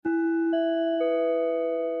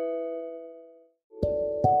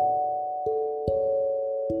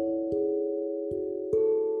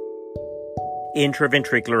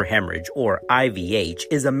Intraventricular hemorrhage, or IVH,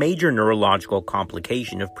 is a major neurological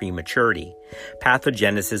complication of prematurity.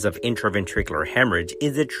 Pathogenesis of intraventricular hemorrhage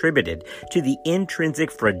is attributed to the intrinsic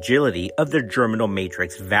fragility of the germinal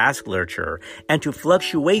matrix vasculature and to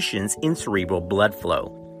fluctuations in cerebral blood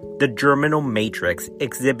flow. The germinal matrix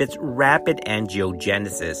exhibits rapid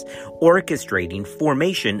angiogenesis, orchestrating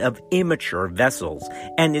formation of immature vessels,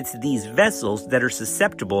 and it's these vessels that are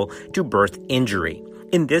susceptible to birth injury.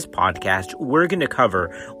 In this podcast, we're going to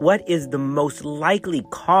cover what is the most likely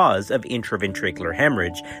cause of intraventricular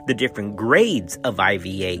hemorrhage, the different grades of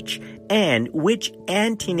IVH, and which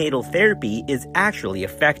antenatal therapy is actually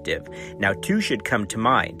effective. Now, two should come to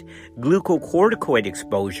mind: glucocorticoid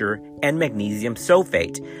exposure and magnesium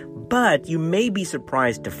sulfate. But you may be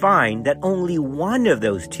surprised to find that only one of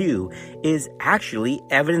those two is actually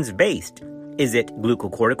evidence-based. Is it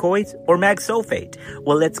glucocorticoids or mag sulfate?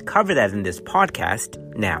 Well, let's cover that in this podcast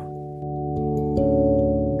now.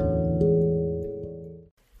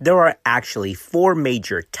 There are actually four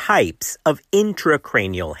major types of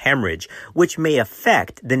intracranial hemorrhage, which may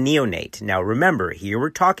affect the neonate. Now remember, here we're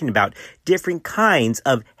talking about different kinds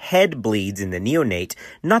of head bleeds in the neonate,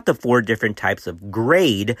 not the four different types of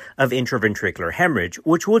grade of intraventricular hemorrhage,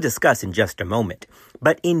 which we'll discuss in just a moment.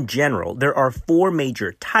 But in general, there are four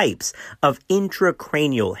major types of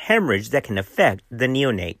intracranial hemorrhage that can affect the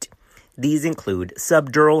neonate. These include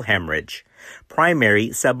subdural hemorrhage, primary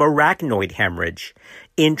subarachnoid hemorrhage,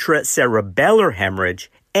 intracerebellar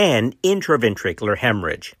hemorrhage, and intraventricular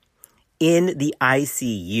hemorrhage. In the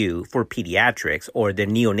ICU for pediatrics, or the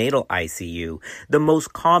neonatal ICU, the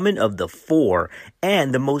most common of the four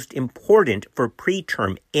and the most important for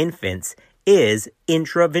preterm infants is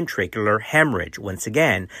intraventricular hemorrhage. Once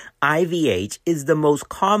again, IVH is the most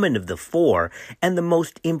common of the four and the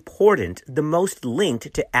most important, the most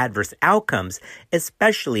linked to adverse outcomes,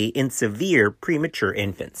 especially in severe premature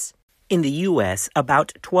infants. In the U.S.,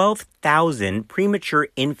 about 12,000 premature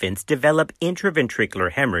infants develop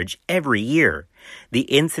intraventricular hemorrhage every year. The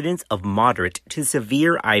incidence of moderate to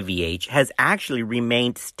severe IVH has actually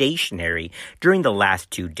remained stationary during the last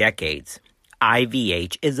 2 decades.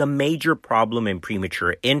 IVH is a major problem in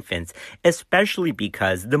premature infants, especially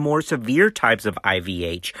because the more severe types of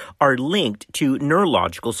IVH are linked to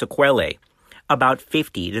neurological sequelae. About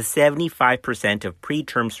 50 to 75% of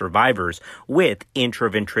preterm survivors with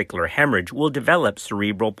intraventricular hemorrhage will develop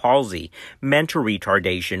cerebral palsy, mental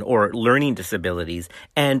retardation or learning disabilities,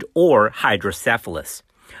 and or hydrocephalus.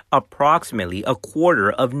 Approximately a quarter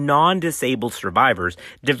of non-disabled survivors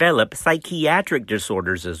develop psychiatric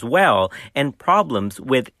disorders as well and problems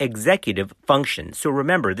with executive function. So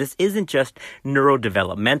remember, this isn't just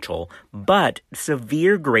neurodevelopmental, but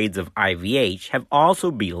severe grades of IVH have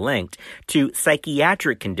also been linked to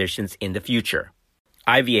psychiatric conditions in the future.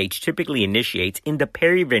 IVH typically initiates in the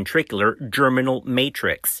periventricular germinal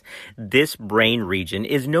matrix. This brain region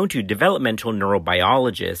is known to developmental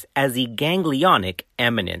neurobiologists as the ganglionic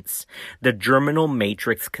eminence. The germinal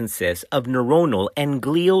matrix consists of neuronal and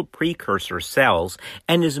glial precursor cells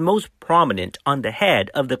and is most prominent on the head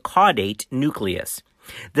of the caudate nucleus.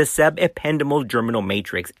 The subependymal germinal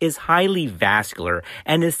matrix is highly vascular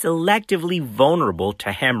and is selectively vulnerable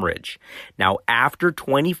to hemorrhage. Now, after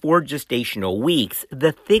 24 gestational weeks,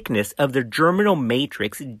 the thickness of the germinal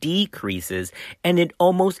matrix decreases and it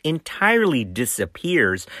almost entirely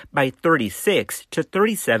disappears by 36 to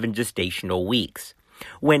 37 gestational weeks.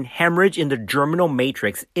 When hemorrhage in the germinal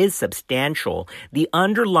matrix is substantial, the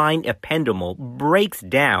underlying ependymal breaks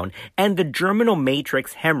down and the germinal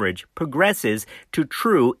matrix hemorrhage progresses to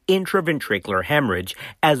true intraventricular hemorrhage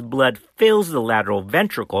as blood fills the lateral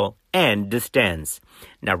ventricle and distends.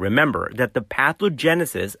 Now remember that the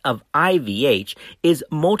pathogenesis of IVH is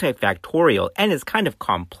multifactorial and is kind of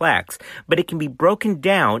complex, but it can be broken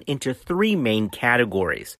down into 3 main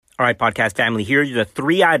categories. All right, podcast family, here are the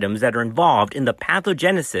 3 items that are involved in the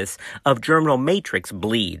pathogenesis of germinal matrix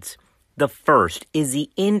bleeds. The first is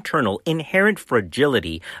the internal inherent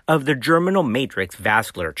fragility of the germinal matrix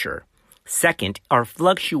vasculature. Second are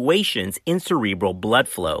fluctuations in cerebral blood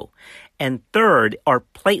flow. And third are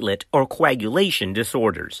platelet or coagulation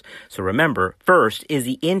disorders. So remember, first is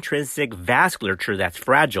the intrinsic vasculature that's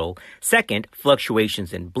fragile. Second,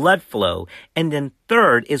 fluctuations in blood flow. And then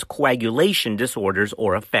third is coagulation disorders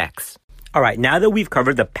or effects. All right, now that we've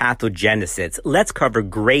covered the pathogenesis, let's cover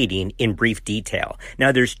grading in brief detail.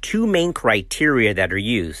 Now, there's 2 main criteria that are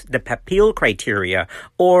used, the Papille criteria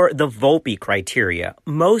or the Volpe criteria.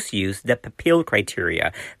 Most use the Papille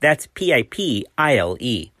criteria. That's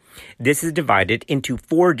P-I-P-I-L-E. This is divided into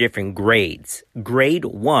 4 different grades. Grade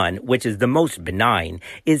 1, which is the most benign,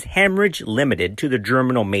 is hemorrhage limited to the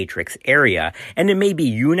germinal matrix area, and it may be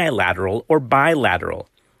unilateral or bilateral.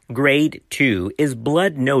 Grade 2 is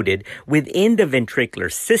blood noted within the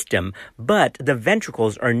ventricular system, but the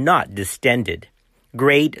ventricles are not distended.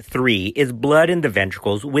 Grade 3 is blood in the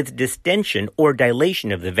ventricles with distension or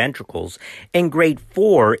dilation of the ventricles, and Grade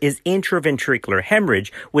 4 is intraventricular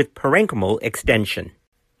hemorrhage with parenchymal extension.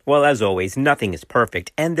 Well, as always, nothing is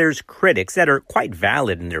perfect, and there's critics that are quite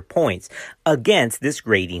valid in their points against this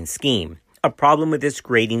grading scheme. A problem with this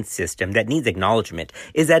grading system that needs acknowledgement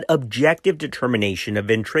is that objective determination of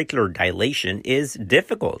ventricular dilation is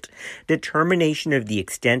difficult. Determination of the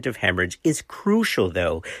extent of hemorrhage is crucial,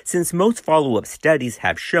 though, since most follow-up studies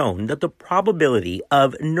have shown that the probability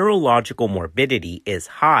of neurological morbidity is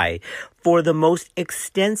high for the most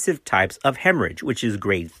extensive types of hemorrhage, which is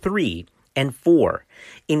grade 3 and 4.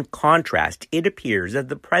 In contrast, it appears that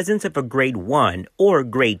the presence of a grade 1 or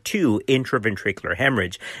grade 2 intraventricular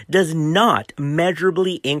hemorrhage does not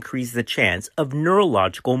measurably increase the chance of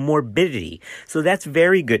neurological morbidity. So that's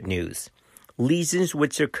very good news. Lesions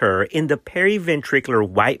which occur in the periventricular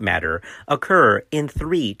white matter occur in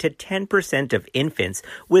 3 to 10% of infants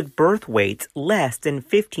with birth weights less than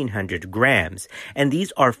 1,500 grams, and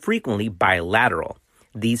these are frequently bilateral.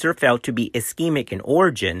 These are felt to be ischemic in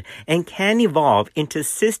origin and can evolve into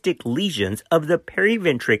cystic lesions of the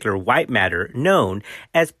periventricular white matter known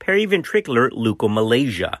as periventricular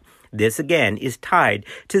leukomalacia. This again is tied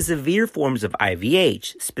to severe forms of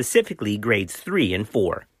IVH, specifically grades 3 and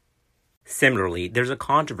 4. Similarly, there's a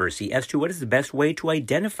controversy as to what is the best way to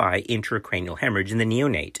identify intracranial hemorrhage in the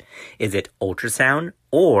neonate. Is it ultrasound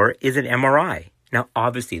or is it MRI? Now,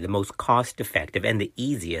 obviously, the most cost-effective and the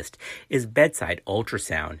easiest is bedside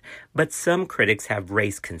ultrasound, but some critics have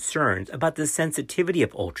raised concerns about the sensitivity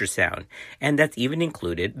of ultrasound, and that's even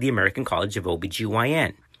included the American College of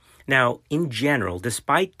OBGYN. Now, in general,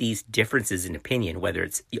 despite these differences in opinion, whether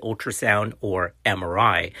it's the ultrasound or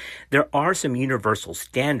MRI, there are some universal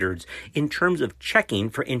standards in terms of checking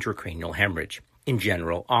for intracranial hemorrhage. In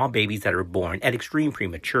general, all babies that are born at extreme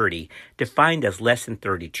prematurity, defined as less than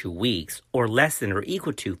 32 weeks or less than or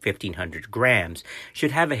equal to 1,500 grams, should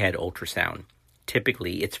have a head ultrasound.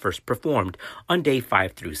 Typically, it's first performed on day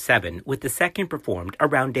 5 through 7, with the second performed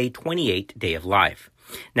around day 28, day of life.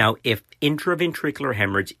 Now, if intraventricular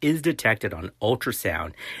hemorrhage is detected on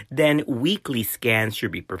ultrasound, then weekly scans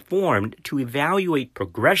should be performed to evaluate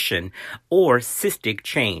progression or cystic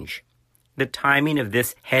change. The timing of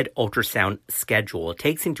this head ultrasound schedule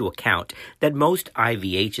takes into account that most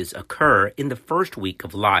IVHs occur in the first week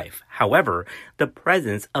of life. However, the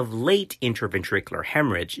presence of late intraventricular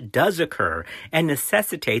hemorrhage does occur and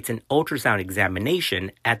necessitates an ultrasound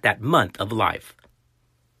examination at that month of life.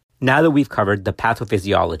 Now that we've covered the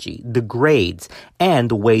pathophysiology, the grades,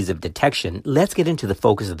 and the ways of detection, let's get into the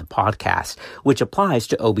focus of the podcast, which applies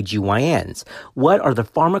to OBGYNs. What are the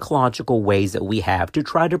pharmacological ways that we have to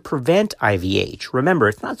try to prevent IVH? Remember,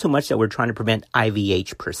 it's not so much that we're trying to prevent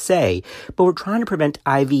IVH per se, but we're trying to prevent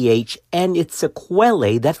IVH and its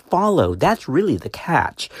sequelae that follow. That's really the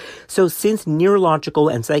catch. So since neurological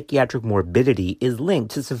and psychiatric morbidity is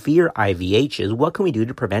linked to severe IVHs, what can we do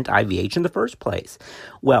to prevent IVH in the first place?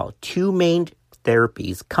 Well, 2 main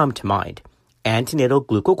therapies come to mind: antenatal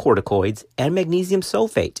glucocorticoids and magnesium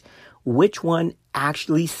sulfate. Which one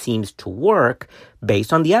actually seems to work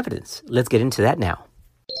based on the evidence? Let's get into that now.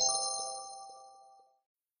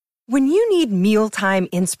 When you need mealtime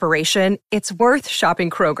inspiration, it's worth shopping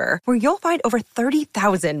Kroger, where you'll find over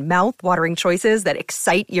 30,000 mouth-watering choices that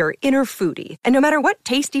excite your inner foodie. And no matter what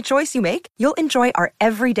tasty choice you make, you'll enjoy our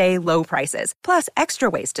everyday low prices, plus extra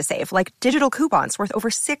ways to save, like digital coupons worth over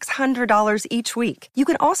 $600 each week. You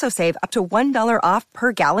can also save up to $1 off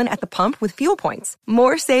per gallon at the pump with fuel points.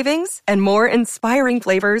 More savings and more inspiring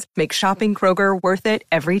flavors make shopping Kroger worth it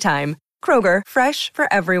every time. Kroger, fresh for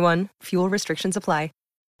everyone. Fuel restrictions apply.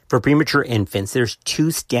 For premature infants, there's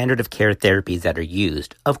 2 standard of care therapies that are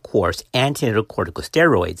used. Of course, antenatal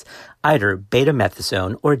corticosteroids, either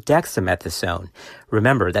betamethasone or dexamethasone.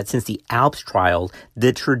 Remember that since the ALPS trial,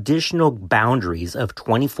 the traditional boundaries of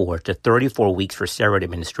 24 to 34 weeks for steroid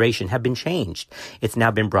administration have been changed. It's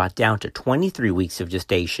now been brought down to 23 weeks of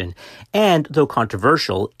gestation, and though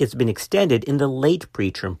controversial, it's been extended in the late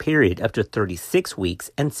preterm period up to 36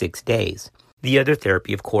 weeks and 6 days. The other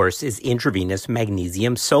therapy, of course, is intravenous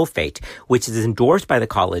magnesium sulfate, which is endorsed by the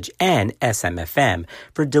college and SMFM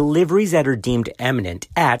for deliveries that are deemed imminent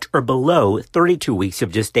at or below 32 weeks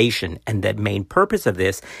of gestation. And the main purpose of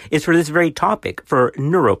this is for this very topic, for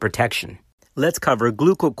neuroprotection. Let's cover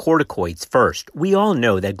glucocorticoids first. We all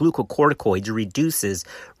know that glucocorticoids reduces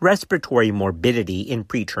respiratory morbidity in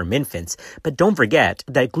preterm infants, but don't forget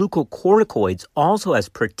that glucocorticoids also has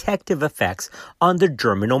protective effects on the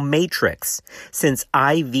germinal matrix. Since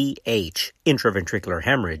IVH, intraventricular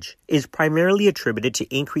hemorrhage, is primarily attributed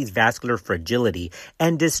to increased vascular fragility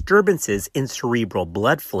and disturbances in cerebral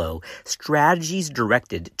blood flow, strategies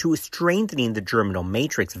directed to strengthening the germinal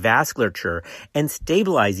matrix vasculature and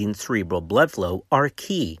stabilizing cerebral blood flow are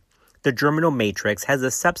key. The germinal matrix has a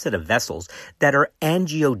subset of vessels that are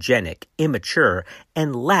angiogenic, immature,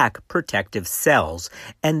 and lack protective cells,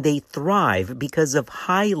 and they thrive because of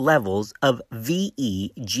high levels of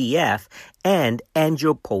VEGF and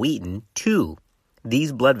angiopoietin-2.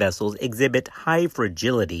 These blood vessels exhibit high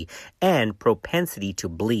fragility and propensity to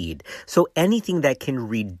bleed, so anything that can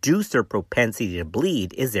reduce their propensity to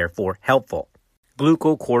bleed is therefore helpful.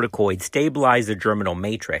 Glucocorticoids stabilize the germinal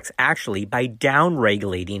matrix actually by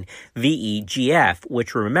downregulating VEGF,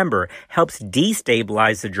 which remember helps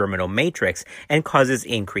destabilize the germinal matrix and causes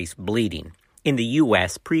increased bleeding. In the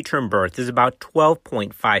U.S., preterm birth is about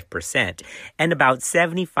 12.5%, and about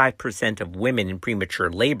 75% of women in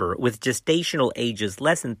premature labor with gestational ages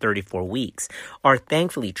less than 34 weeks are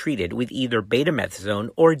thankfully treated with either betamethasone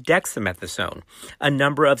or dexamethasone. A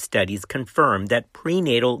number of studies confirm that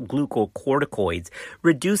prenatal glucocorticoids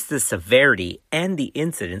reduce the severity and the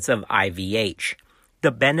incidence of IVH.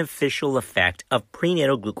 The beneficial effect of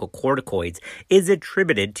prenatal glucocorticoids is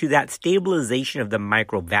attributed to that stabilization of the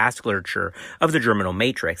microvasculature of the germinal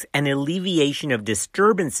matrix and alleviation of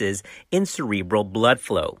disturbances in cerebral blood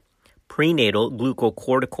flow. Prenatal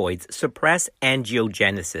glucocorticoids suppress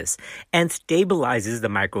angiogenesis and stabilizes the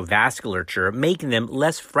microvasculature, making them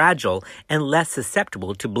less fragile and less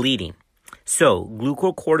susceptible to bleeding. So,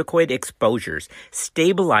 glucocorticoid exposures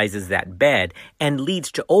stabilizes that bed and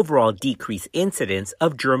leads to overall decreased incidence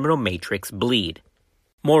of germinal matrix bleed.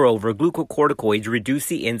 Moreover, glucocorticoids reduce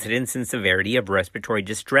the incidence and severity of respiratory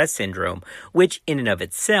distress syndrome, which in and of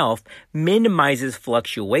itself minimizes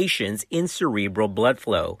fluctuations in cerebral blood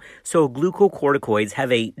flow. So glucocorticoids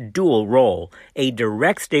have a dual role, a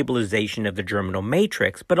direct stabilization of the germinal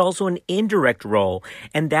matrix, but also an indirect role,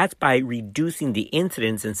 and that's by reducing the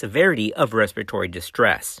incidence and severity of respiratory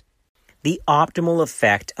distress. The optimal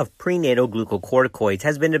effect of prenatal glucocorticoids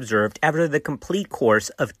has been observed after the complete course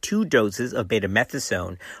of 2 doses of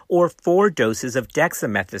betamethasone or 4 doses of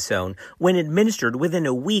dexamethasone when administered within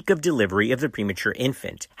a week of delivery of the premature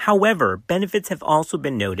infant. However, benefits have also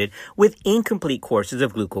been noted with incomplete courses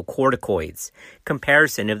of glucocorticoids.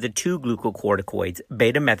 Comparison of the 2 glucocorticoids,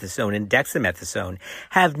 betamethasone and dexamethasone,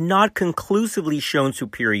 have not conclusively shown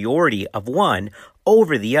superiority of one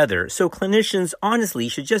over the other, so clinicians honestly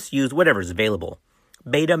should just use whatever's available.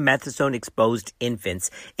 Betamethasone-exposed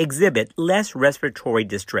infants exhibit less respiratory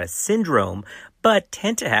distress syndrome, but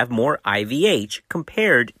tend to have more IVH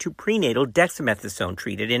compared to prenatal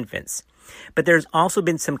dexamethasone-treated infants. But there's also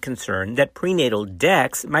been some concern that prenatal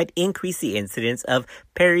dex might increase the incidence of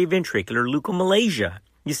periventricular leukomalacia.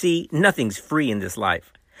 You see, nothing's free in this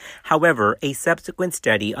life. However, a subsequent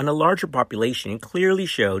study on a larger population clearly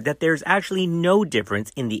showed that there's actually no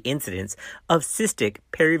difference in the incidence of cystic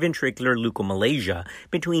periventricular leukomalacia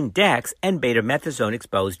between DEX and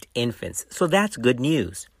betamethasone-exposed infants, so that's good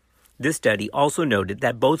news. This study also noted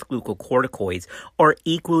that both glucocorticoids are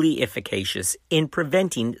equally efficacious in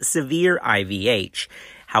preventing severe IVH.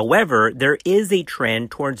 However, there is a trend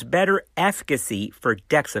towards better efficacy for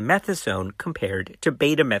dexamethasone compared to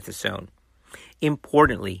betamethasone.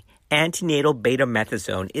 Importantly, antenatal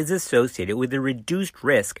betamethasone is associated with a reduced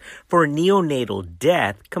risk for neonatal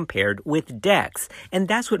death compared with DEX, and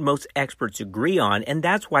that's what most experts agree on, and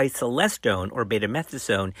that's why Celestone or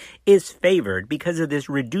betamethasone is favored because of this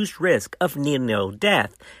reduced risk of neonatal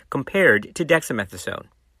death compared to dexamethasone.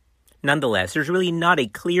 Nonetheless, there's really not a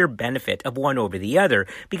clear benefit of one over the other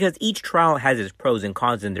because each trial has its pros and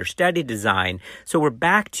cons in their study design. So we're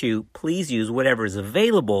back to please use whatever is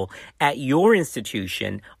available at your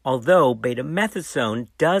institution, although betamethasone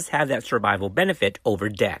does have that survival benefit over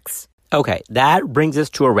DEX. Okay, that brings us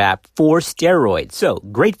to a wrap for steroids. So,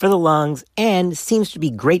 great for the lungs and seems to be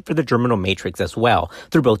great for the germinal matrix as well,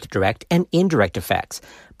 through both direct and indirect effects.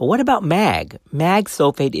 But what about MAG? MAG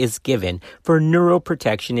sulfate is given for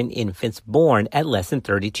neuroprotection in infants born at less than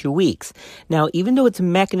 32 weeks. Now, even though its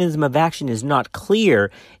mechanism of action is not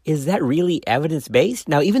clear, is that really evidence-based?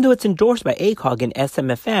 Now, even though it's endorsed by ACOG and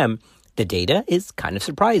SMFM, the data is kind of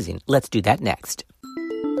surprising. Let's do that next.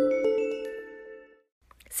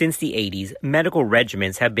 Since the 80s, medical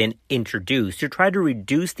regimens have been introduced to try to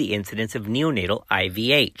reduce the incidence of neonatal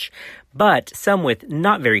IVH, but some with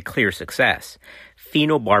not very clear success.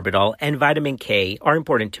 Phenobarbital and vitamin K are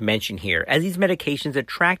important to mention here, as these medications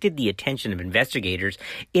attracted the attention of investigators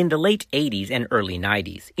in the late 80s and early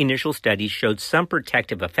 90s. Initial studies showed some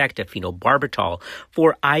protective effect of phenobarbital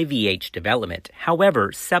for IVH development.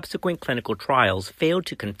 However, subsequent clinical trials failed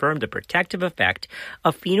to confirm the protective effect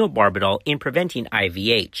of phenobarbital in preventing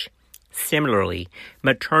IVH. Similarly,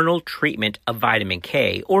 maternal treatment of vitamin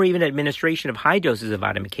K or even administration of high doses of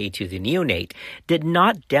vitamin K to the neonate did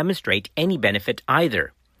not demonstrate any benefit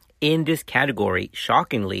either. In this category,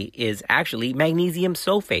 shockingly, is actually magnesium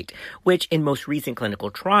sulfate, which in most recent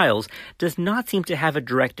clinical trials does not seem to have a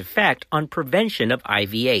direct effect on prevention of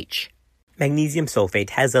IVH. Magnesium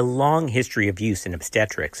sulfate has a long history of use in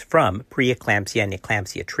obstetrics, from preeclampsia and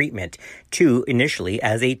eclampsia treatment to initially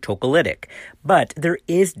as a tocolytic. But there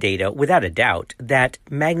is data, without a doubt, that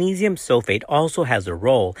magnesium sulfate also has a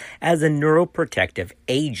role as a neuroprotective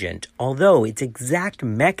agent, although its exact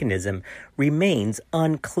mechanism remains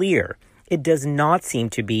unclear. It does not seem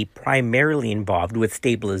to be primarily involved with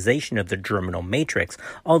stabilization of the germinal matrix,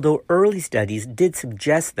 although early studies did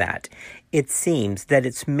suggest that. It seems that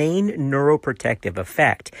its main neuroprotective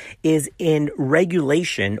effect is in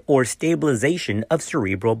regulation or stabilization of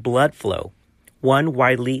cerebral blood flow. One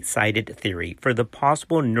widely cited theory for the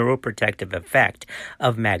possible neuroprotective effect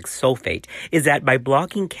of mag sulfate is that by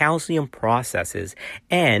blocking calcium processes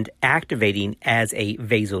and activating as a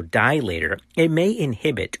vasodilator, it may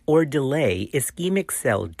inhibit or delay ischemic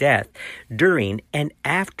cell death during and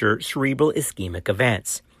after cerebral ischemic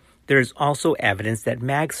events. There is also evidence that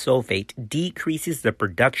mag sulfate decreases the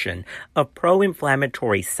production of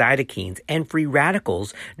pro-inflammatory cytokines and free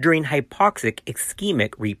radicals during hypoxic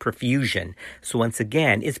ischemic reperfusion. So once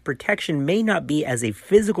again, its protection may not be as a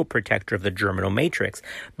physical protector of the germinal matrix,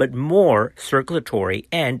 but more circulatory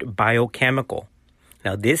and biochemical.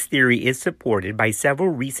 Now, this theory is supported by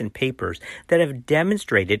several recent papers that have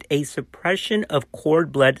demonstrated a suppression of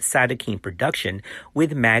cord blood cytokine production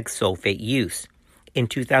with mag sulfate use. In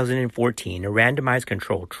 2014, a randomized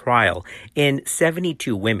controlled trial in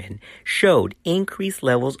 72 women showed increased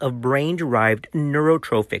levels of brain-derived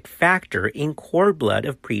neurotrophic factor in cord blood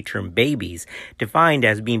of preterm babies, defined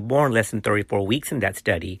as being born less than 34 weeks in that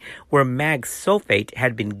study, where mag sulfate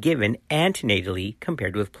had been given antenatally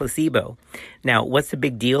compared with placebo. Now, what's the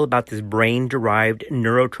big deal about this brain-derived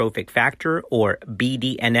neurotrophic factor, or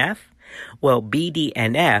BDNF? Well,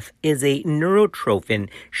 BDNF is a neurotrophin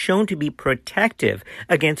shown to be protective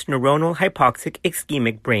against neuronal hypoxic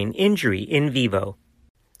ischemic brain injury in vivo.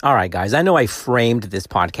 All right, guys, I know I framed this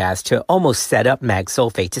podcast to almost set up mag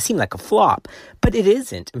sulfate to seem like a flop, but it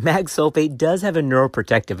isn't. Mag sulfate does have a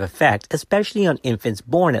neuroprotective effect, especially on infants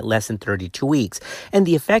born at less than 32 weeks, and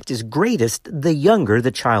the effect is greatest the younger the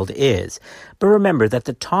child is. But remember that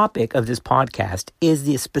the topic of this podcast is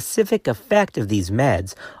the specific effect of these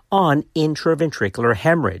meds on intraventricular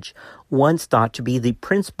hemorrhage, once thought to be the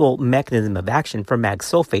principal mechanism of action for mag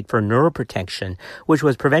sulfate for neuroprotection, which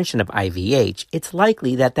was prevention of IVH. It's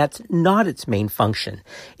likely that that's not its main function.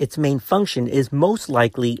 Its main function is most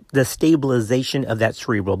likely the stabilization of that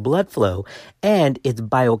cerebral blood flow and its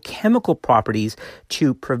biochemical properties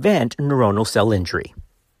to prevent neuronal cell injury.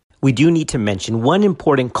 We do need to mention one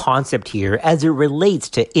important concept here as it relates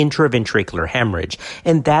to intraventricular hemorrhage,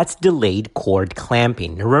 and that's delayed cord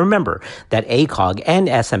clamping. Now remember that ACOG and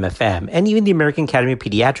SMFM and even the American Academy of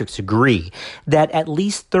Pediatrics agree that at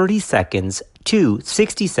least 30 seconds to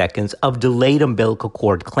 60 seconds of delayed umbilical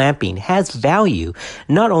cord clamping has value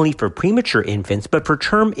not only for premature infants but for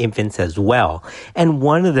term infants as well. And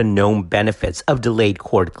one of the known benefits of delayed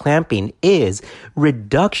cord clamping is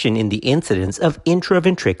reduction in the incidence of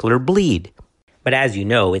intraventricular bleed. But as you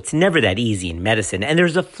know, it's never that easy in medicine, and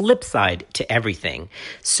there's a flip side to everything.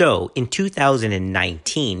 So, in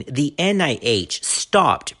 2019, the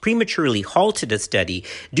NIH prematurely halted a study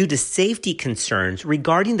due to safety concerns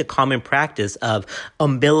regarding the common practice of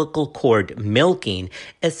umbilical cord milking,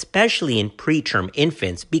 especially in preterm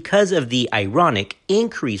infants, because of the ironic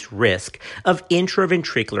increased risk of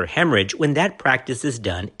intraventricular hemorrhage when that practice is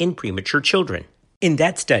done in premature children. In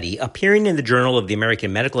that study, appearing in the Journal of the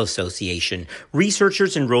American Medical Association,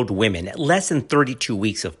 researchers enrolled women at less than 32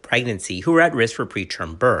 weeks of pregnancy who were at risk for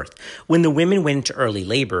preterm birth. When the women went into early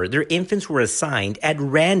labor, their infants were assigned at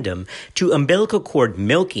random to umbilical cord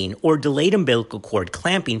milking or delayed umbilical cord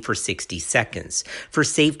clamping for 60 seconds. For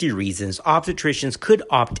safety reasons, obstetricians could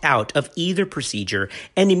opt out of either procedure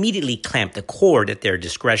and immediately clamp the cord at their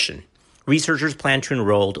discretion. researchers plan to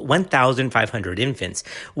enroll 1,500 infants,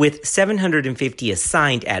 with 750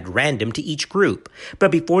 assigned at random to each group.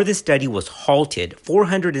 But before the study was halted,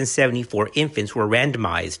 474 infants were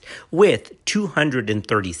randomized, with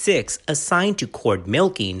 236 assigned to cord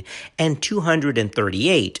milking and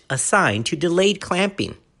 238 assigned to delayed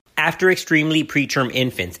clamping. After extremely preterm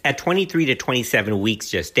infants at 23 to 27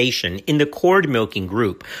 weeks gestation in the cord milking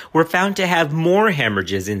group were found to have more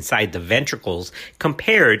hemorrhages inside the ventricles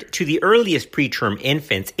compared to the earliest preterm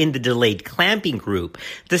infants in the delayed clamping group,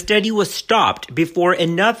 the study was stopped before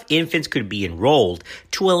enough infants could be enrolled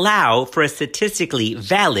to allow for a statistically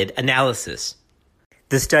valid analysis.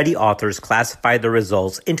 The study authors classified the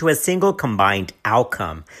results into a single combined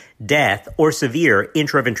outcome, death or severe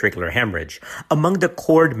intraventricular hemorrhage. Among the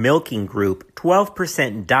cord milking group,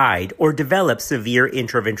 12% died or developed severe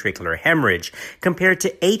intraventricular hemorrhage, compared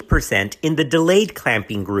to 8% in the delayed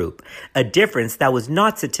clamping group, a difference that was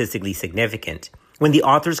not statistically significant. When the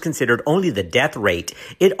authors considered only the death rate,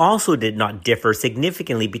 it also did not differ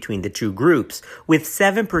significantly between the two groups, with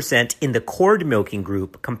 7% in the cord milking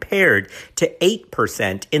group compared to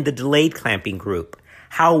 8% in the delayed clamping group.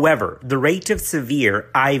 However, the rate of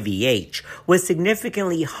severe IVH was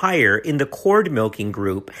significantly higher in the cord milking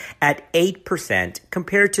group at 8%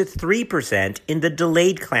 compared to 3% in the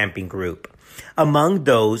delayed clamping group. Among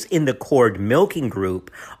those in the cord milking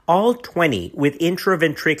group, all 20 with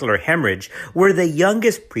intraventricular hemorrhage were the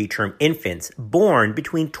youngest preterm infants born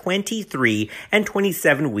between 23 and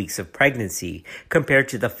 27 weeks of pregnancy, compared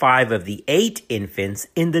to the 5 of the 8 infants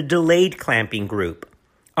in the delayed clamping group.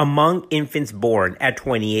 Among infants born at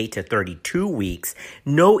 28 to 32 weeks,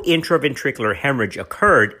 no intraventricular hemorrhage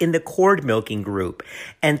occurred in the cord milking group,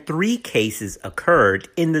 and 3 cases occurred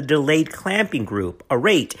in the delayed clamping group, a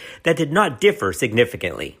rate that did not differ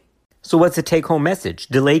significantly. So what's the take-home message?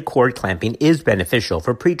 Delayed cord clamping is beneficial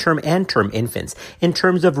for preterm and term infants in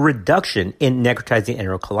terms of reduction in necrotizing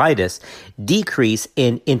enterocolitis, decrease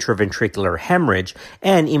in intraventricular hemorrhage,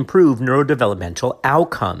 and improved neurodevelopmental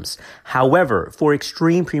outcomes. However, for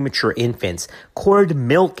extreme premature infants, cord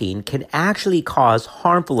milking can actually cause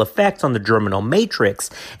harmful effects on the germinal matrix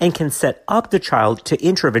and can set up the child to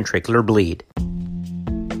intraventricular bleed.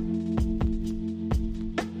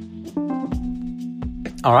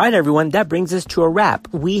 All right, everyone, that brings us to a wrap.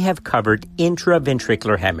 We have covered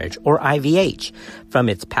intraventricular hemorrhage, or IVH, from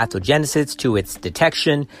its pathogenesis to its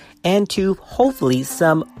detection, and to hopefully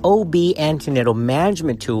some OB antenatal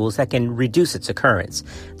management tools that can reduce its occurrence.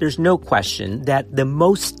 There's no question that the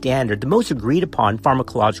most standard, the most agreed upon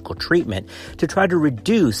pharmacological treatment to try to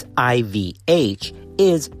reduce IVH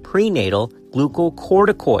is prenatal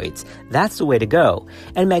glucocorticoids. That's the way to go.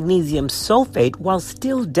 And magnesium sulfate, while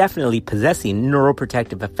still definitely possessing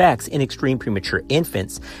neuroprotective effects in extreme premature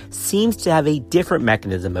infants, seems to have a different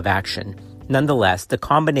mechanism of action. Nonetheless, the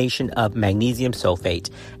combination of magnesium sulfate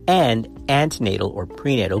and antenatal or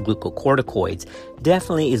prenatal glucocorticoids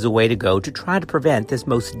definitely is a way to go to try to prevent this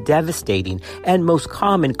most devastating and most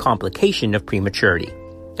common complication of prematurity.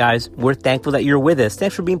 Guys, we're thankful that you're with us.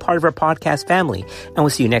 Thanks for being part of our podcast family, and we'll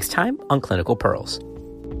see you next time on Clinical Pearls.